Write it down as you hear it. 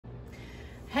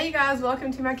Hey you guys,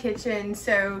 welcome to my kitchen.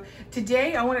 So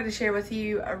today I wanted to share with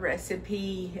you a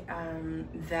recipe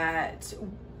that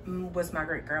was my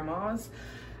great grandma's.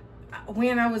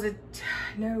 When I was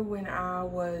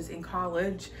in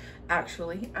college,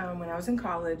 actually, when I was in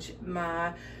college,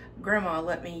 my grandma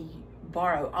let me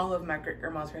borrow all of my great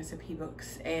grandma's recipe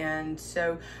books, and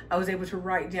so I was able to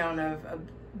write down a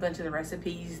bunch of the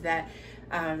recipes that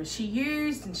she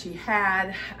used and she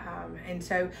had, and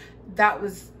so that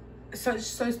was so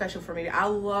special for me. I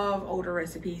love older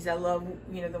recipes. I love,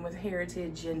 you know, them with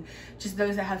heritage and just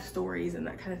those that have stories and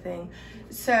that kind of thing.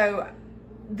 So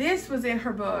this was in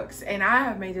her books, and I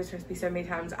have made this recipe so many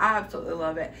times. I absolutely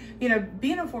love it. You know,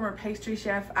 being a former pastry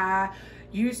chef, I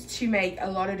used to make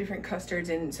a lot of different custards,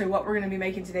 and so what we're going to be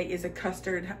making today is a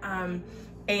custard, or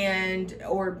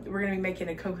we're going to be making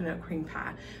a coconut cream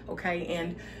pie, okay?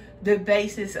 And the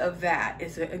basis of that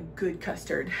is a good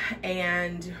custard,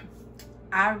 and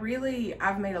I've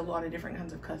made a lot of different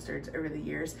kinds of custards over the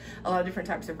years, a lot of different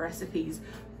types of recipes,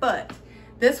 but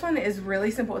this one is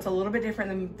really simple. It's a little bit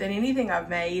different than anything I've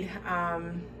made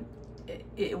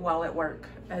while at work,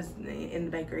 as in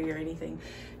the bakery or anything.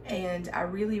 And I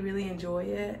really enjoy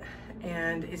it,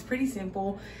 and it's pretty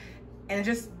simple, and it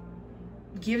just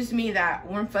gives me that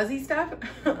warm fuzzy stuff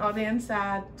on the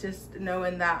inside, just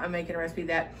knowing that I'm making a recipe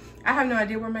that I have no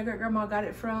idea where my great grandma got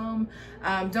it from.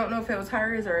 Don't know if it was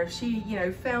hers or if she, you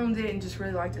know, found it and just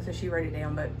really liked it, so she wrote it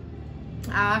down, but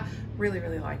I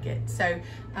really like it. So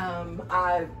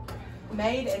I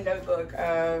made a notebook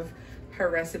of her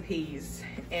recipes,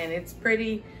 and it's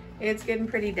getting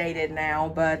pretty dated now,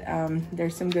 but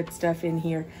there's some good stuff in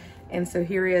here. And so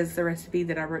here is the recipe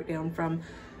that I wrote down from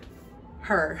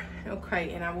her.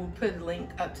 Okay, and I will put a link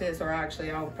up to this, or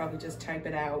actually I'll probably just type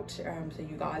it out so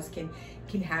you guys can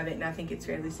have it. And I think it's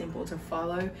fairly simple to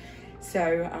follow.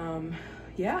 So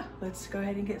yeah, let's go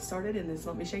ahead and get started in this.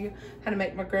 Let me show you how to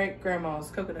make my great grandma's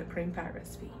coconut cream pie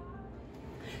recipe.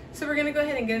 So we're gonna go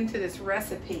ahead and get into this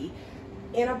recipe.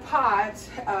 In a pot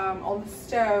on the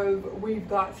stove, we've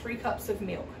got 3 cups of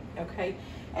milk, okay?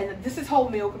 And this is whole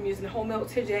milk. I'm using whole milk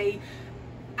today.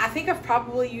 I think I've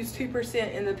probably used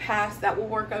 2% in the past. That will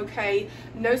work okay.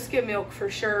 No skim milk for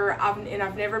sure. I've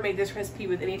never made this recipe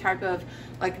with any type of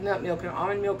like nut milk, no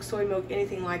almond milk, soy milk,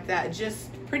 anything like that.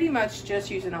 Just pretty much just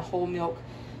using a whole milk.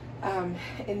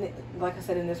 Like I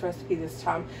said, in this recipe this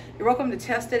time. You're welcome to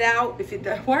test it out. If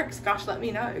it works, gosh, let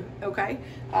me know, okay?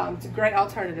 It's a great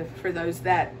alternative for those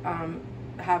that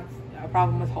have a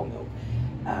problem with whole milk.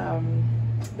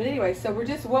 But anyway, so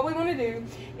what we want to do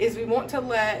is we want to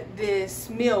let this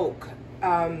milk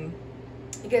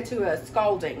get to a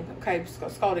scalding, okay,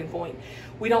 scalding point.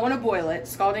 We don't want to boil it.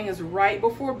 Scalding is right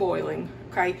before boiling,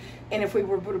 okay? And if we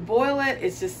were to boil it,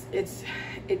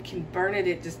 it can burn it.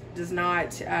 It just does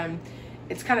not,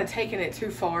 it's kind of taking it too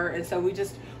far. And so we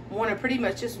just want to pretty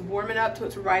much just warm it up till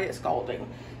it's right at scalding.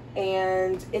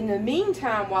 And in the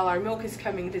meantime, while our milk is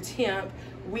coming to temp,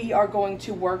 we are going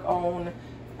to work on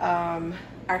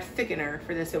our thickener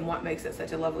for this. And what makes it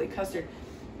such a lovely custard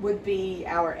would be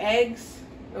our eggs,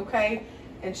 okay,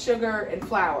 and sugar and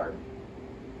flour.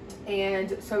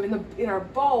 And so in our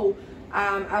bowl,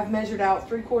 I've measured out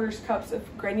 3/4 cups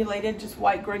of granulated, just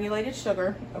white granulated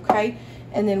sugar, okay?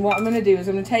 And then what I'm gonna do is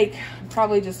I'm gonna take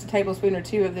probably just a tablespoon or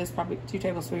 2 of this, probably 2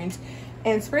 tablespoons,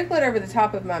 and sprinkle it over the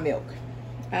top of my milk.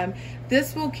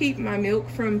 This will keep my milk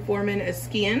from forming a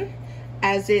skin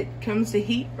as it comes to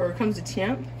heat, or comes to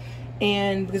temp,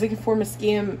 and because it can form a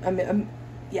skin,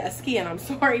 I'm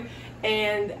sorry,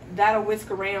 and that'll whisk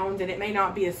around, and it may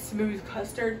not be a smooth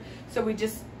custard, so we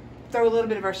just throw a little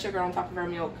bit of our sugar on top of our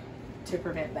milk to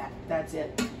prevent that. That's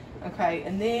it, okay?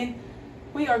 And then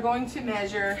we are going to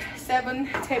measure 7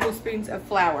 tablespoons of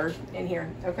flour in here,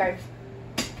 okay?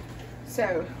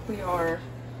 So we are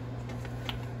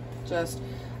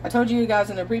I told you guys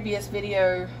in the previous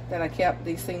video that I kept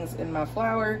these things in my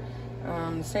flour,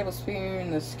 the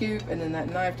tablespoon, the scoop, and then that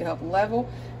knife to help level.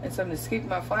 And so I'm going to scoop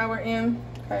my flour in.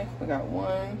 Okay, we got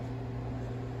 1,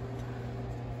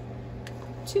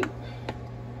 2,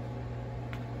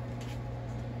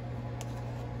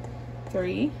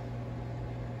 3,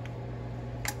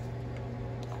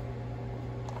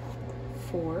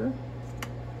 4,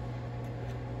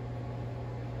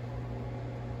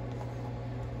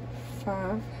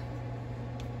 5,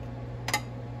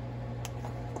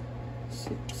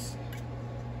 6,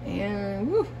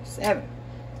 and 7.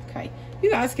 Okay,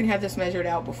 you guys can have this measured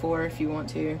out before if you want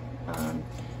to.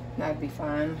 That'd be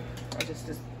fine. I just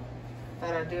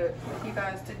thought I'd do it with you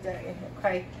guys today.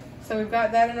 Okay, so we've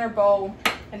got that in our bowl,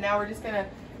 and now we're just gonna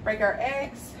break our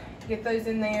eggs, get those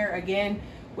in there. Again,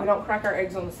 we don't crack our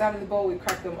eggs on the side of the bowl, we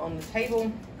crack them on the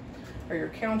table. or your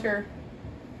counter.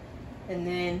 And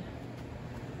then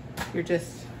you're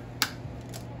just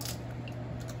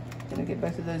gonna get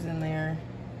both of those in there.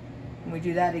 And we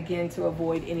do that again to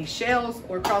avoid any shells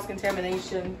or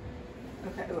cross-contamination.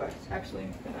 Okay, oh, I'm actually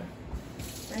gonna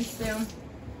rinse them.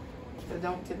 I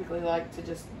don't typically like to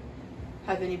just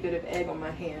have any bit of egg on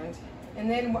my hand. And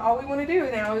then all we want to do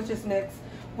now is just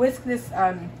whisk this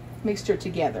mixture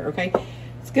together, okay?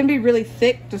 It's gonna be really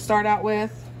thick to start out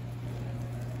with,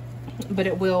 but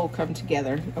it will come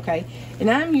together, okay?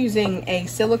 And I'm using a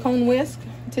silicone whisk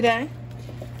today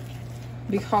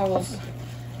because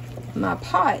my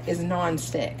pot is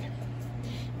non-stick.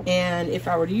 And if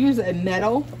I were to use a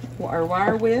metal or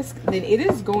wire whisk, then it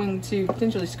is going to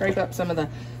potentially scrape up some of the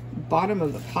bottom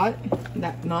of the pot,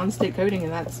 that non-stick coating,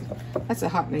 and that's a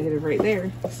hot negative right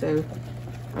there. So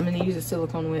I'm going to use a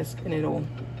silicone whisk, and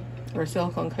or a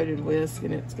silicone coated whisk,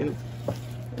 and it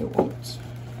won't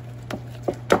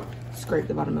scrape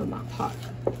the bottom of my pot.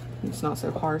 It's not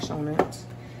so harsh on it.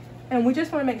 And we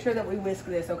just want to make sure that we whisk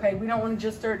this, okay? We don't want to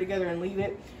just stir it together and leave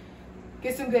it.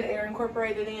 Get some good air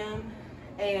incorporated in,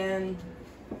 and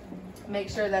make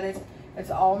sure that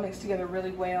it's all mixed together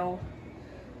really well.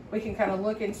 We can kind of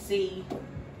look and see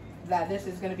that this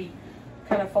is going to be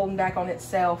kind of folding back on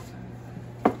itself,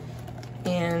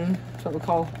 and that's what we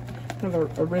call kind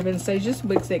of a ribbon stage. Just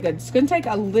mix it good. It's going to take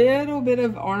a little bit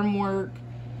of arm work,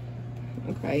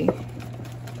 okay,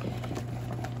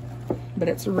 but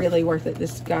it's really worth it.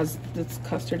 This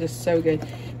custard is so good.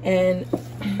 And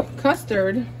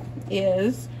custard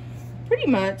is pretty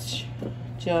much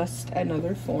just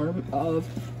another form of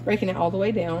breaking it all the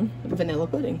way down vanilla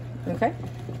pudding, okay?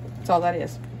 That's all that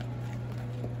is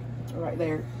right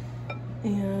there.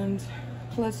 And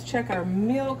let's check our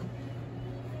milk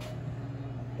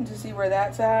to see where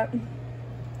that's at.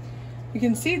 You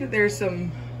can see that there's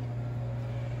some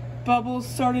bubbles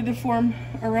started to form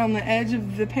around the edge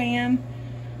of the pan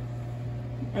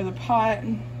or the pot,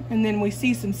 and then we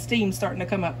see some steam starting to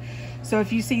come up. So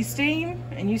if you see steam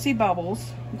and you see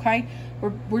bubbles, okay,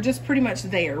 we're just pretty much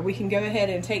there. We can go ahead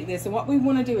and take this, and what we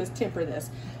want to do is temper this.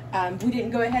 We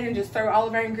didn't go ahead and just throw all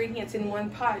of our ingredients in one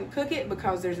pot and cook it,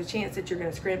 because there's a chance that you're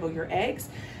going to scramble your eggs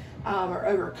or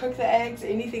overcook the eggs,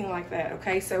 anything like that,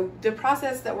 okay? So the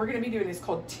process that we're going to be doing is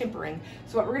called tempering.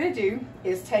 So what we're going to do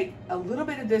is take a little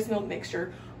bit of this milk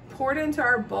mixture, pour it into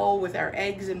our bowl with our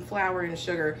eggs and flour and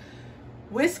sugar,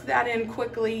 whisk that in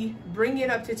quickly, bring it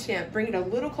up to temp, bring it a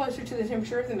little closer to the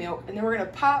temperature of the milk, and then we're going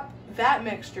to pop that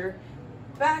mixture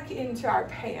back into our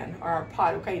pan or our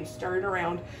pot, okay, and stir it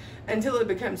around until it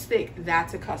becomes thick.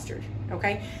 That's a custard,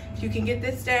 okay? If you can get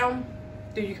this down,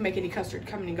 then you can make any custard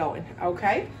coming and going,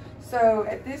 okay? So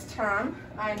at this time,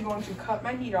 I'm going to cut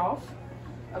my heat off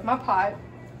of my pot,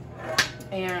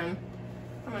 and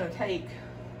I'm going to take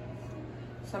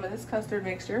some of this custard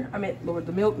mixture,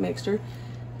 the milk mixture,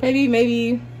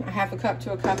 maybe a half a cup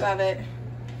to a cup of it,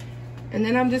 and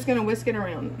then I'm just going to whisk it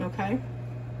around, okay?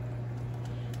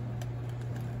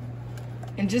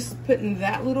 And just putting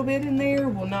that little bit in there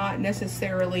will not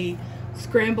necessarily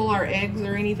scramble our eggs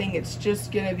or anything. It's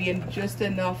just going to be just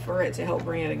enough for it to help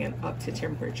bring it again up to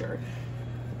temperature.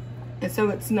 And so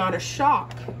it's not a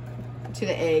shock to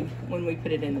the egg when we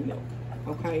put it in the milk,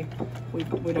 okay? We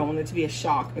don't want it to be a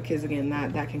shock, because again,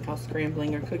 that can cause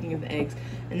scrambling or cooking of the eggs,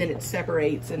 and then it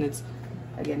separates, and it's,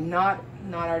 again, not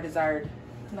our desired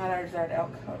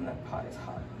outcome. That pot is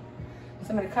hot. So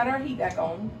I'm going to cut our heat back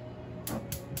on.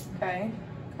 Okay,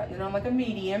 cutting it on like a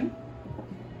medium.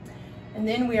 And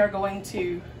then we are going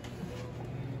to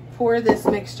pour this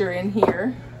mixture in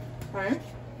here. Okay.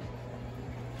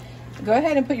 Go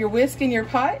ahead and put your whisk in your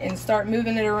pot and start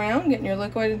moving it around, getting your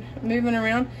liquid moving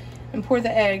around, and pour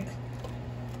the egg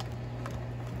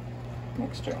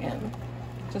mixture in,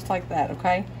 just like that,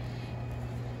 okay?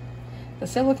 The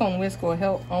silicone whisk will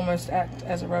help almost act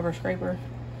as a rubber scraper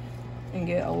and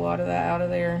get a lot of that out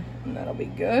of there, and that'll be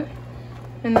good.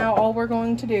 And now all we're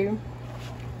going to do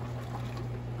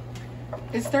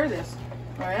is stir this,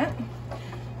 all right?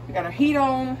 We got our heat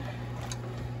on.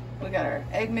 We got our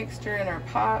egg mixture in our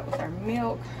pot with our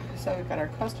milk. So we've got our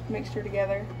custard mixture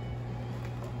together.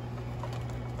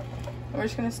 And we're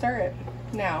just gonna stir it.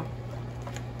 Now,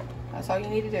 that's all you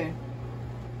need to do.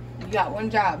 You got one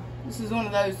job. This is one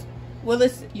of those, well,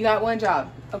 listen, you got one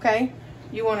job, okay?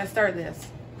 You wanna stir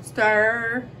this.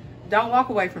 Stir. Don't walk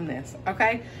away from this,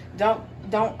 okay? Don't,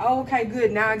 oh, okay,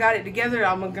 good, now I got it together,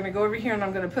 I'm gonna go over here and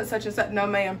I'm gonna put such and such. No,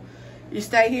 ma'am, you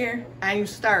stay here and you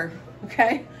stir,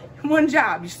 okay? One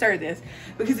job, you stir this.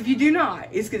 Because if you do not,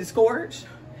 it's gonna scorch,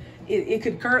 it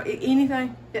could curl,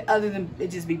 anything other than it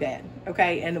just be bad,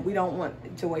 okay? And we don't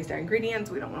want to waste our ingredients,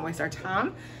 we don't wanna waste our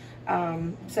time.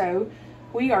 So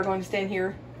we are going to stand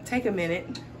here, take a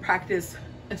minute, practice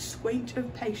a squeak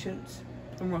of patience,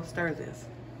 and we'll stir this,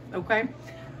 okay?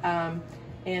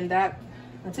 And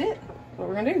that's it, what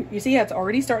we're gonna do. You see, it's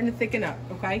already starting to thicken up,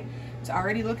 okay? It's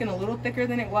already looking a little thicker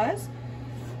than it was.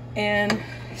 And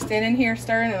standing here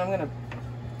stirring, and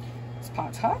this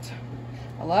pot's hot.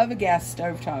 I love a gas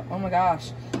stove top, oh my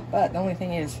gosh. But the only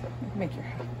thing is, make your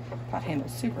pot handle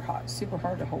super hot, super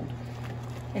hard to hold.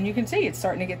 And you can see it's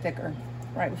starting to get thicker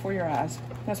right before your eyes.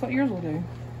 That's what yours will do.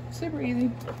 Super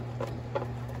easy.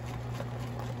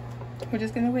 We're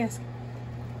just gonna whisk.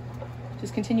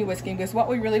 Just continue whisking, because what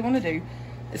we really want to do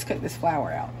is cook this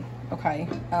flour out, okay?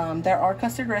 There are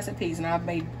custard recipes, and I've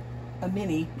made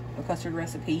a custard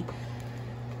recipe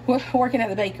working at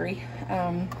the bakery.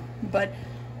 But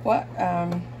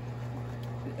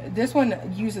this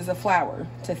one uses a flour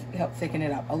to help thicken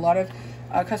it up. A lot of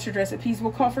custard recipes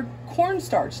will call for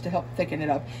cornstarch to help thicken it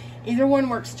up. Either one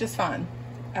works just fine.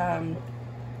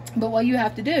 But what you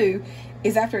have to do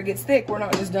is, after it gets thick, we're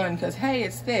not just done because, hey,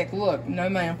 it's thick. Look, no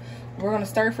ma'am. We're going to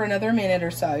stir for another minute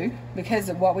or so,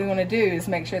 because what we want to do is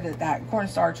make sure that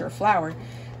cornstarch or flour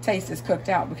taste is cooked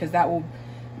out, because that will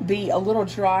be a little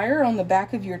drier on the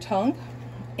back of your tongue,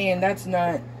 and it's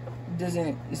not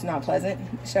pleasant.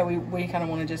 So we kind of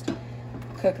want to just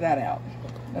cook that out,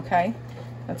 okay?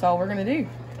 That's all we're going to do.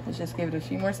 Let's just give it a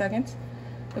few more seconds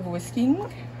of whisking.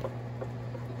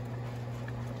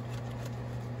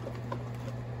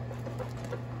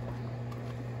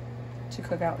 To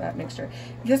cook out that mixture.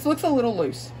 This looks a little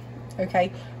loose,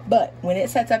 okay? But when it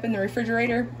sets up in the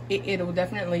refrigerator, it'll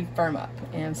definitely firm up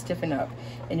and stiffen up,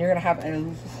 and you're gonna have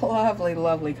a lovely,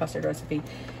 lovely custard recipe.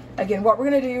 Again, what we're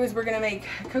gonna do is we're gonna make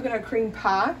coconut cream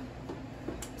pie.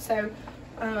 So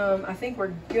I think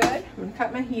we're good. I'm gonna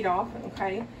cut my heat off,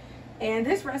 okay? And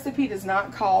this recipe does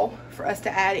not call for us to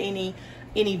add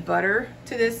any butter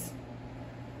to this,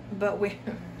 but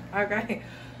okay.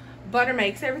 Butter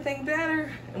makes everything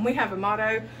better, and we have a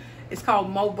motto. It's called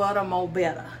more butter, more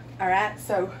better. All right,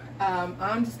 so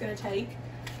I'm just gonna take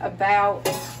about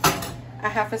a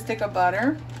half a stick of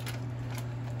butter,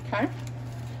 okay?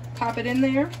 Pop it in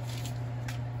there.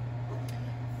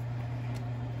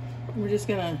 We're just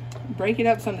gonna break it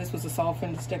up some. This was a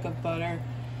softened stick of butter,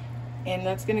 and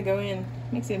that's gonna go in,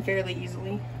 mix in fairly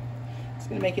easily. It's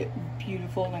gonna make it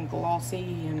beautiful and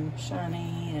glossy and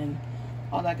shiny and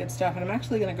all that good stuff. And I'm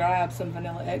actually gonna grab some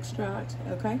vanilla extract,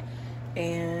 okay?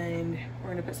 And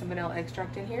we're gonna put some vanilla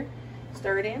extract in here,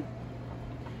 stir it in,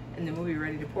 and then we'll be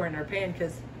ready to pour in our pan,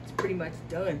 because it's pretty much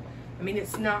done. I mean,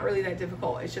 it's not really that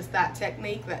difficult. It's just that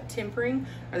technique, that tempering,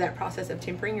 or that process of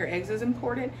tempering your eggs is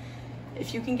important.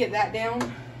 If you can get that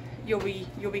down, you'll be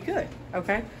good,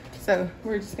 okay? So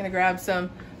we're just gonna grab some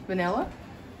vanilla.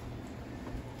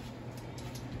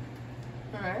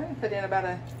 All right, put in about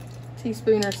a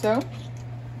teaspoon or so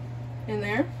in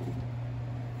there.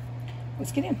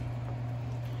 Let's get in.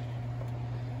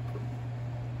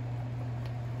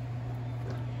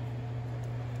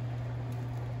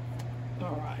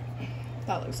 All right,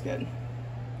 that looks good.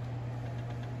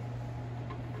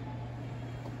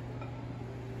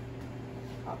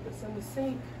 Pop this in the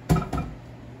sink.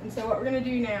 And so what we're gonna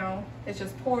do now is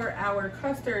just pour our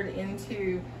custard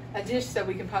into a dish so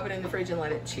we can pop it in the fridge and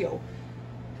let it chill.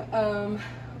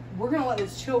 We're gonna let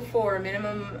this chill for a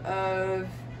minimum of,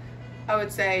 I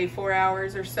would say, 4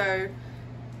 hours or so.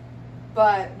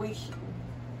 But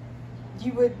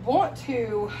you would want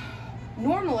to,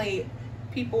 normally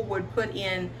people would put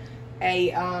in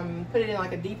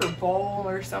like a deeper bowl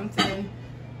or something.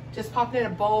 Just pop it in a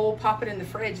bowl, pop it in the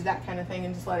fridge, that kind of thing,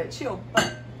 and just let it chill.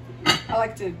 But I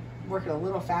like to work it a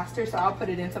little faster, so I'll put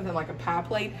it in something like a pie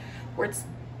plate where it's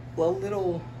a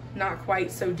little, not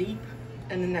quite so deep,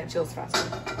 and then that chills faster,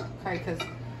 okay? Because,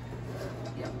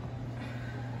 yeah.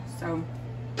 So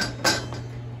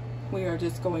we are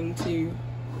just going to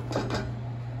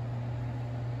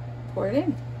pour it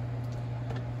in.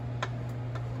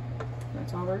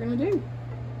 That's all we're gonna do.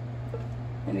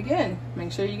 And again,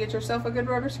 make sure you get yourself a good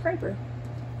rubber scraper,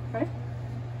 okay?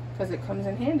 Because it comes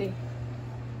in handy.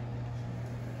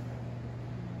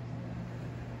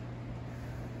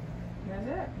 That's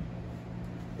it.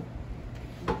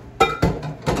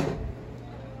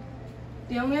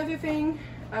 The only other thing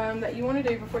that you want to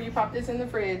do before you pop this in the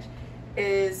fridge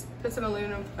is put some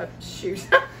aluminum,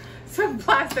 some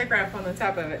plastic wrap on the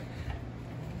top of it.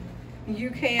 You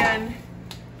can,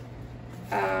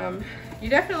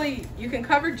 you can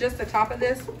cover just the top of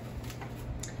this.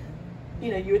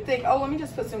 You know, you would think, oh, let me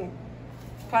just put some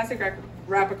plastic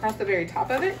wrap across the very top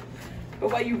of it.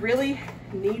 But what you really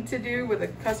need to do with a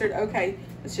custard, okay,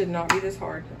 this should not be this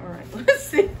hard. All right, let's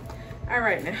see. All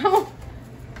right, now.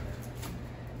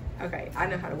 Okay, I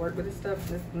know how to work with this stuff.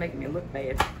 This is making me look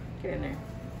bad. Get in there.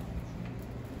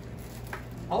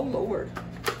 Oh, Lord.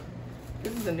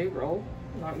 This is a new roll.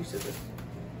 I'm not used to this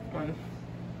one.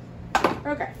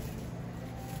 Okay.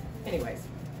 Anyways,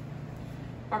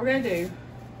 what we're gonna do,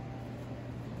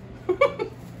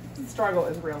 the struggle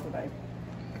is real today,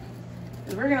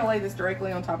 is we're gonna lay this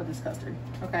directly on top of this custard,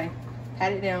 okay?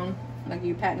 Pat it down like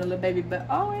you patting a little baby butt.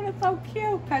 Oh, ain't it so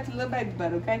cute? Pat your little baby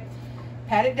butt, okay?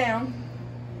 Pat it down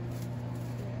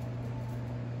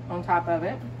on top of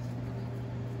it.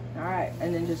 All right,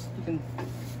 and then just, you can,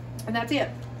 and that's it.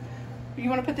 You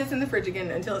wanna put this in the fridge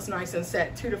again until it's nice and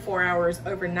set, 2 to 4 hours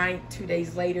overnight, 2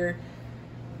 days later.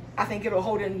 I think it'll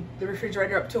hold in the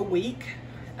refrigerator up to a week.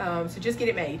 So just get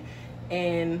it made,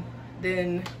 and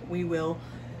then we will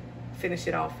finish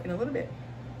it off in a little bit.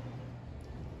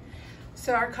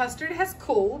 So our custard has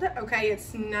cooled, okay?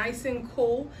 It's nice and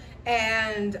cool.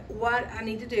 And what I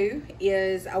need to do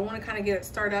is I want to kind of get it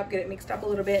stirred up, get it mixed up a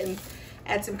little bit, and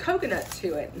add some coconut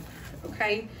to it,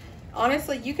 okay?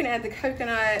 Honestly, you can add the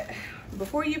coconut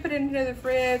before you put it into the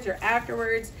fridge or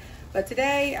afterwards, but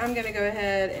today I'm gonna go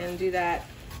ahead and do that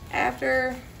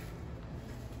after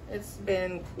it's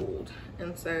been cooled.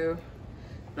 And so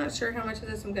I'm not sure how much of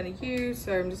this I'm gonna use,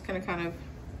 so I'm just gonna kind of,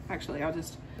 actually I'll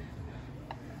just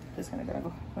gonna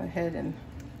go ahead and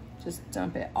just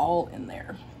dump it all in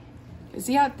there.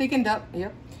 See how it thickened up?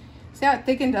 Yep. See how it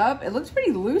thickened up? It looks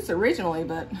pretty loose originally,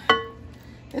 but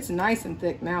it's nice and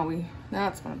thick now.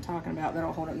 That's what I'm talking about.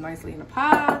 That'll hold it nicely in a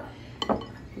pie.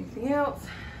 Anything else?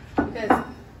 Because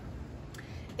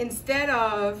instead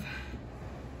of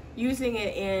using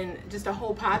it in just a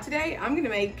whole pie today, I'm gonna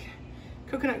make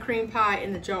coconut cream pie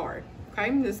in the jar. Okay,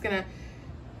 I'm just gonna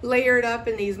layer it up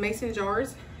in these mason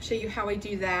jars, show you how I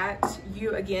do that.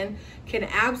 You again can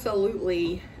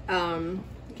absolutely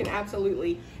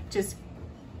just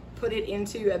put it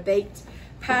into a baked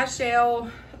pie shell,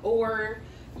 or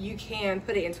you can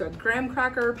put it into a graham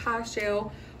cracker pie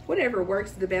shell. Whatever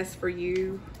works the best for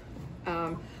you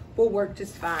will work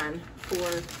just fine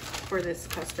for this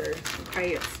custard.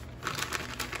 Okay, it's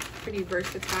pretty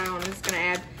versatile. I'm just gonna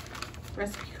add,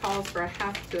 recipe calls for a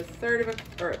half to a third of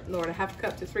a, or Lord, a half a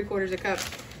cup to 3/4 a cup.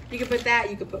 You can put that,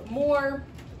 you can put more,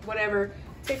 whatever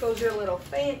tickles your little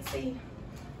fancy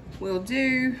will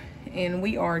do. And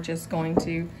we are just going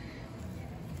to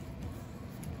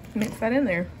mix that in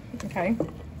there, okay?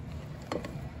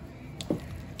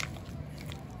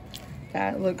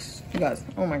 That looks, you guys,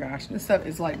 oh my gosh, this stuff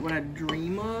is like what I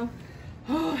dream of.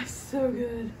 Oh, it's so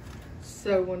good.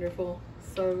 So wonderful.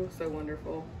 So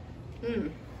wonderful.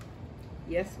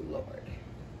 Yes, Lord.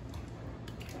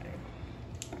 Okay.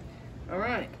 All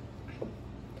right.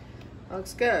 That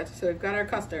looks good. So we've got our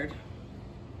custard.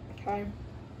 Okay.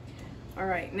 All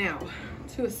right, now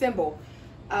to assemble.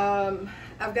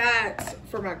 I've got,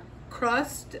 for my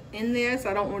crust in this,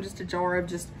 I don't want just a jar of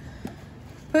just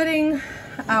pudding.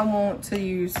 I want to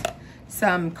use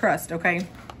some crust, okay?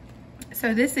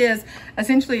 So this is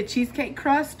essentially a cheesecake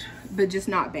crust, but just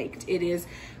not baked. It is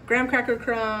graham cracker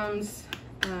crumbs,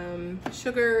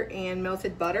 sugar, and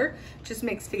melted butter, just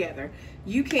mixed together.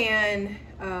 You can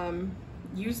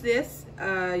use this.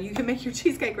 You can make your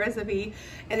cheesecake recipe,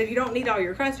 and if you don't need all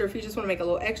your crust, or if you just want to make a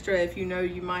little extra, if you know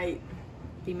you might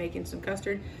be making some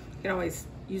custard, you can always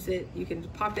use it. You can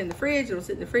pop it in the fridge. It'll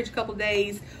sit in the fridge a couple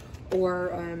days,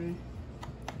 or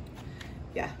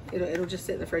yeah, it'll just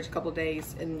sit in the fridge a couple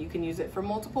days, and you can use it for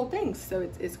multiple things. So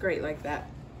it's great like that.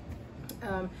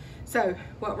 So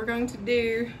what we're going to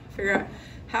do, figure out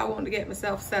how I want to get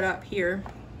myself set up here.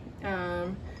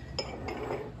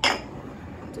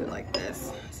 Do it like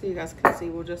this so you guys can see.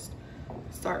 We'll just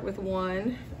start with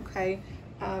one, okay?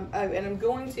 Oh, and I'm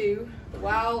going to,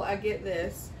 while I get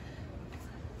this,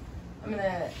 I'm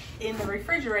gonna, in the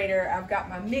refrigerator, I've got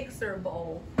my mixer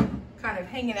bowl kind of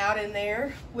hanging out in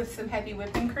there with some heavy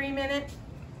whipping cream in it.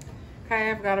 Okay,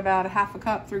 I've got about a half a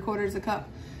cup, 3/4 a cup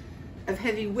of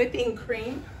heavy whipping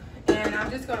cream, and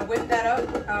I'm just gonna whip that up.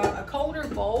 A colder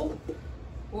bowl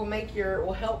will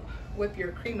help whip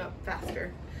your cream up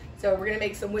faster. So we're gonna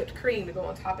make some whipped cream to go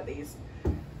on top of these.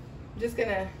 I'm just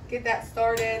gonna get that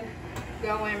started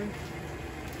going,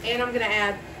 and I'm gonna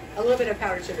add a little bit of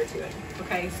powdered sugar to it.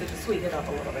 Okay, so to sweeten it up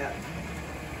a little bit.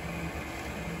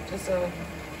 Just a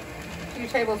few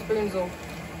tablespoons will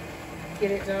get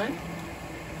it done.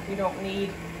 You don't need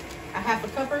a half a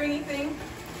cup or anything.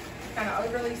 Kind of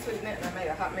overly sweeten it, and I made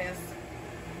a hot mess,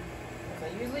 as I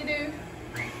usually do.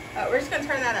 We're just gonna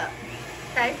turn that up,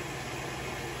 okay?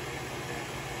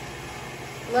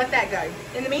 Let that go.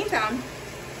 In the meantime,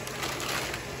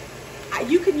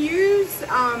 you can use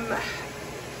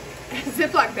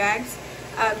Ziploc bags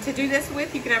to do this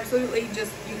with. You can absolutely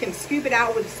you can scoop it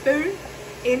out with a spoon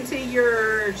into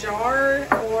your jar,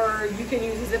 or you can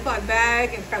use a Ziploc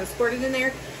bag and kind of squirt it in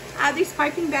there. These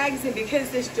piping bags, and because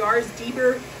this jar is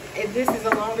deeper, if this is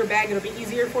a longer bag, it'll be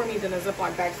easier for me than a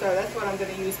Ziploc bag. So that's what I'm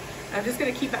going to use. I'm just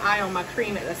going to keep an eye on my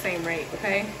cream at the same rate,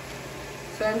 okay?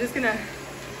 So I'm just going to,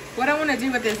 what I want to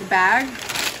do with this bag,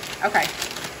 okay,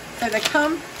 so they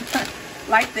come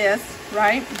like this,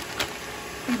 right?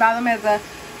 You buy them as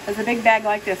a big bag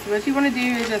like this. So what you want to do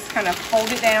is just kind of hold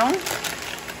it down,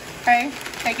 okay?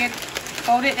 Take it,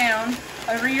 hold it down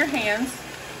over your hands,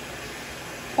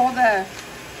 pull the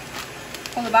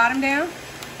bottom down,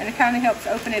 and it kind of helps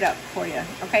open it up for you,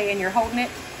 okay? And you're holding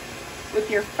it with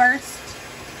your first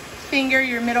finger,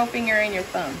 your middle finger, and your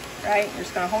thumb, right? You're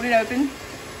just gonna hold it open,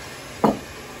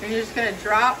 and you're just gonna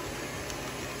drop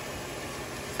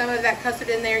some of that custard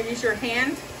in there. Use your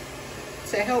hand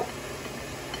to help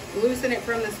loosen it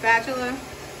from the spatula.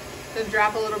 Just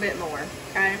drop a little bit more,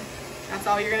 okay? That's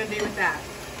all you're gonna do with that.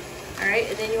 All right,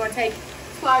 and then you wanna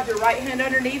slide your right hand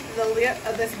underneath the lip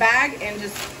of this bag and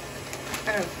just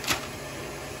kind of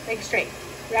make it straight,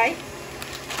 right?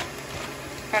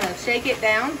 Kind of shake it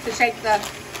down to shake the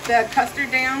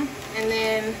custard down, and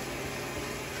then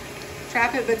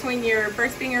trap it between your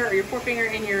first finger or your forefinger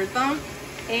and your thumb,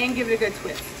 and give it a good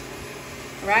twist.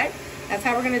 All right, that's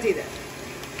how we're gonna do this.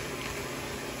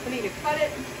 We need to cut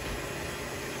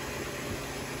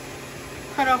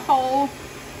a hole,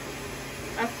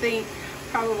 I think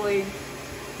probably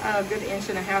a good 1.5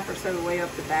 inches or so way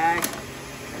up the bag,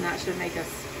 and that should make us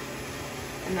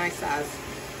a nice size.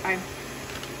 Okay.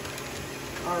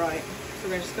 All right, so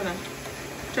we're just gonna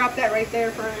drop that right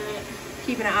there for a minute,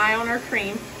 keeping an eye on our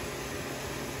cream.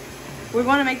 We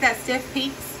want to make that stiff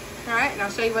peaks, all right, and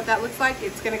I'll show you what that looks like.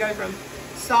 It's gonna go from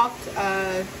soft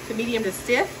to medium to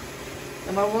stiff,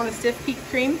 and I want a stiff peak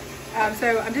cream.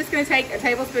 So I'm just gonna take a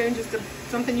tablespoon,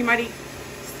 something you might eat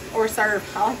or serve.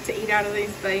 I like to eat out of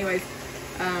these, but anyways,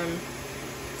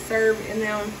 serve in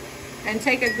them, and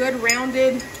take a good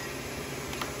rounded,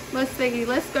 let's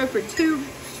go for 2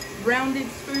 rounded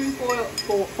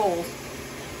spoonfuls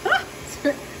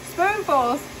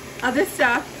of this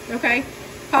stuff, okay?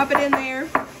 Pop it in there,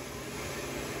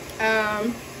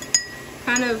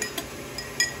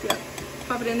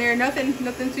 pop it in there,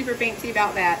 nothing super fancy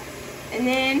about that. And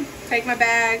then take my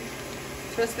bag,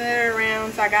 twisting it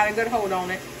around so I got a good hold on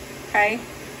it, okay?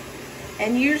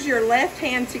 And use your left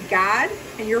hand to guide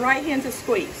and your right hand to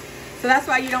squeeze. So that's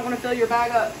why you don't want to fill your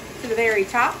bag up to the very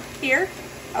top here,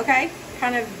 okay?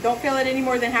 Kind of don't fill it any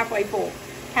more than halfway full,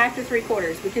 1/2 to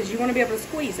 3/4, because you want to be able to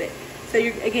squeeze it. So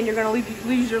again, you're going to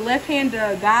use your left hand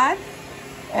to guide,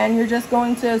 and you're just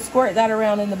going to squirt that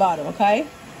around in the bottom, okay?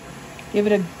 Give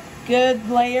it a good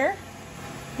layer,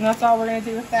 and that's all we're going to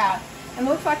do with that. And it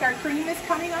looks like our cream is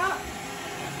coming up,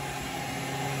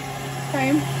 okay?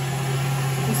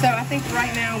 And so I think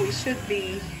right now we should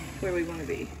be where we want to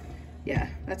be. Yeah,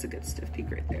 that's a good stiff peak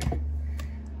right there.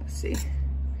 Let's see.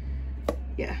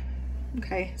 Yeah,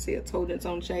 okay, see, it's holding its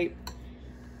own shape,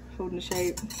 holding the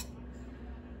shape.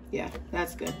 Yeah,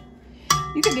 that's good.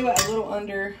 You can do it a little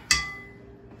under.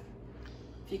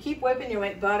 If you keep whipping, you'll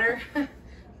make butter.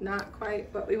 Not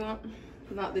quite what we want,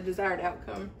 not the desired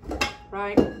outcome,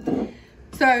 right?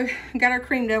 So, got our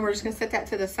cream done. We're just gonna set that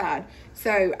to the side.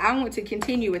 So, I want to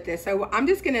continue with this. So, I'm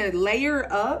just gonna layer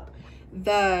up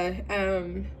the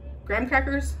graham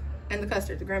crackers and the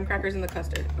custard,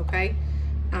 okay?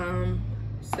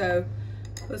 So,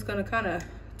 I'm just gonna kind of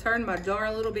turn my jar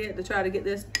a little bit to try to get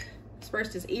this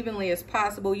dispersed as evenly as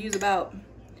possible. Use about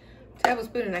 1.5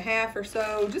 tablespoons or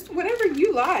so, just whatever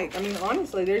you like. I mean,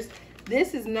 honestly,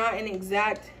 this is not an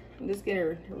exact, I'm just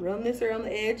gonna run this around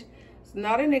the edge. It's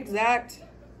not an exact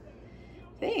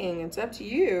thing, it's up to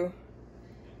you.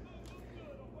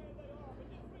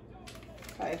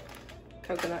 Okay,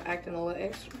 coconut acting a little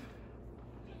extra.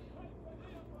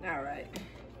 All right,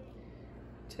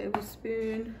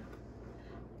 tablespoon.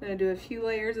 I'm gonna do a few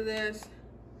layers of this.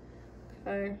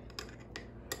 Okay.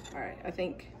 All right, I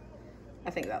think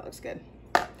that looks good.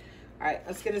 All right,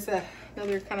 let's get us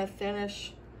another kind of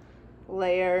thinnish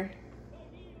layer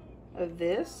of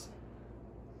this.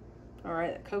 All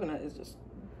right, that coconut is just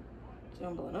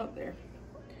jumbling up there.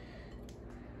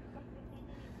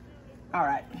 All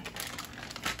right,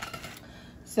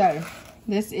 so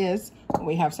this is what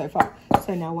we have so far.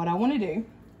 So now what I want to do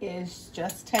is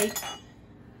just take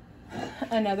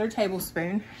another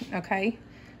tablespoon, okay?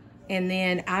 And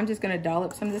then I'm just gonna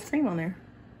dollop some of this cream on there.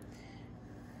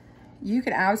 You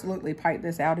could absolutely pipe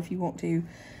this out if you want to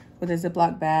with a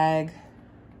Ziploc bag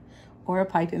or a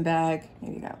piping bag.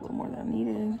 Maybe got a little more than I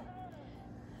needed.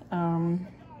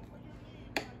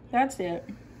 That's it,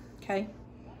 okay?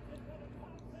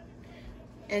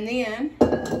 And then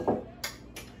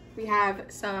we have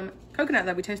some coconut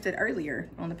that we toasted earlier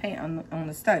on the pan, on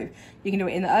the stove. You can do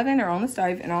it in the oven or on the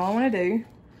stove, and all I wanna do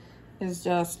is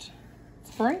just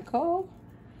sprinkle,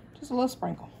 just a little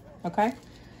sprinkle, okay?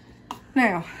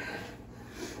 Now,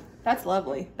 that's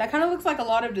lovely. That kind of looks like a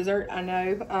lot of dessert, I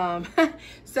know.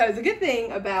 So the good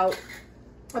thing about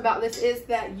this is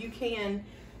that you can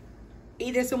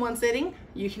eat this in one sitting.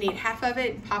 You can eat half of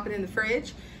it, pop it in the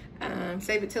fridge,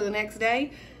 save it till the next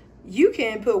day. You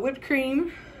can put whipped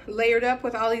cream layered up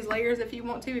with all these layers if you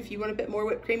want to. If you want to put more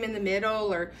whipped cream in the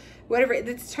middle or whatever,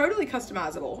 it's totally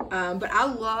customizable. But I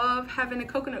love having a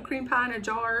coconut cream pie in a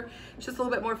jar. It's just a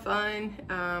little bit more fun,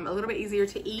 a little bit easier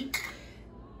to eat.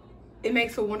 It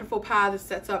makes a wonderful pie that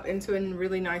sets up into a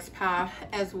really nice pie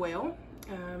as well.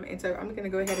 And so I'm gonna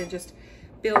go ahead and just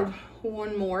build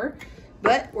one more,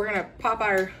 but we're gonna pop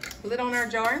our lid on our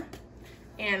jar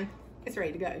and it's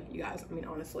ready to go, you guys. I mean,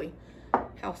 honestly,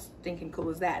 how stinking cool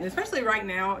is that? And especially right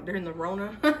now during the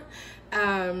Rona,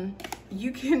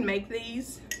 you can make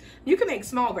these. You can make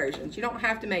small versions. You don't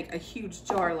have to make a huge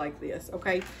jar like this,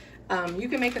 okay? You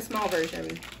can make a small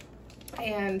version,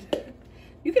 and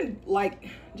you can like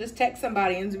just text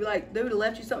somebody and be like, dude, I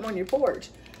left you something on your porch.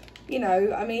 You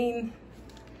know, I mean,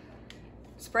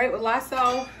 spray it with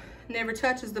Lysol, never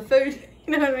touches the food.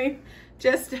 You know what I mean?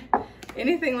 Just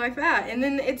anything like that. And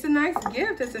then it's a nice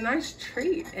gift. It's a nice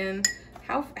treat. And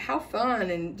how fun,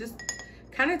 and just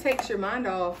kind of takes your mind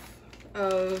off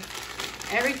of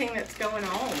everything that's going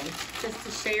on. Just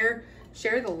to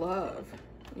share the love,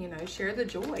 you know, share the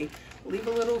joy. Leave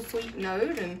a little sweet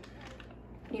note and,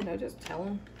 you know, just tell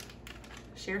them,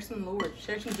 share some Lord,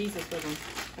 share some Jesus with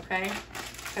them, okay?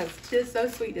 Because it's just so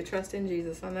sweet to trust in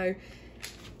Jesus. I know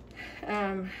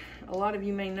a lot of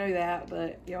you may know that,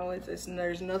 but y'all,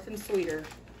 there's nothing sweeter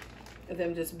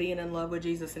than just being in love with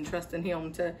Jesus and trusting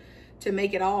him to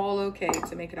make it all okay,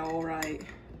 to make it all right.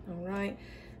 All right,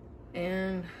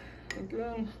 and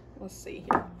again, let's see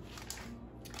here.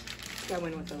 Go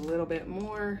in with a little bit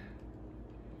more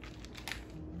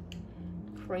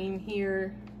cream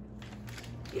here.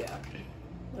 Yeah,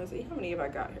 let's see, how many have I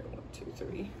got here? 1, 2,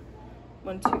 3.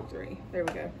 1, 2, 3. There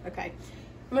we go. Okay,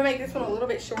 I'm gonna make this one a little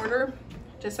bit shorter,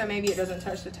 just so maybe it doesn't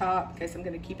touch the top, in case I'm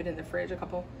gonna keep it in the fridge a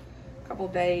couple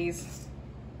days.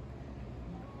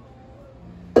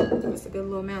 Just a good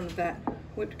little amount of that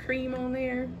whipped cream on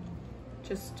there.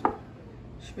 Just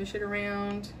smush it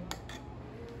around.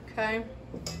 Okay,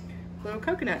 little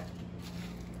coconut.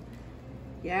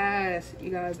 Yes, you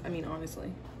guys, I mean,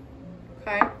 honestly.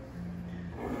 Okay,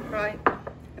 right,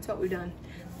 that's what we've done.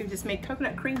 We've just made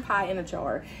coconut cream pie in a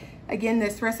jar. Again,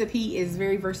 this recipe is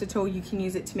very versatile. You can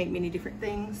use it to make many different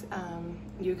things.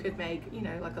 You could make, you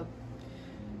know, like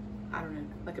I don't know,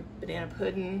 like a banana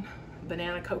pudding,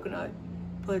 banana coconut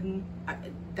pudding.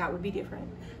 That would be different.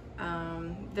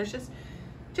 There's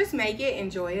just make it,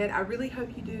 enjoy it. I really hope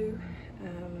you do.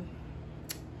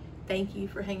 Thank you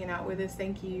for hanging out with us.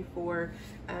 Thank you for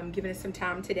giving us some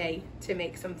time today to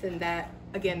make something that,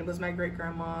 again, was my great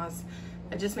grandma's.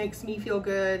 It just makes me feel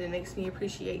good and makes me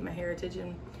appreciate my heritage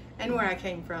and where I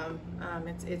came from.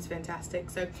 It's fantastic.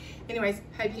 So anyways,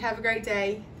 hope you have a great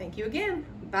day. Thank you again.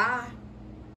 Bye.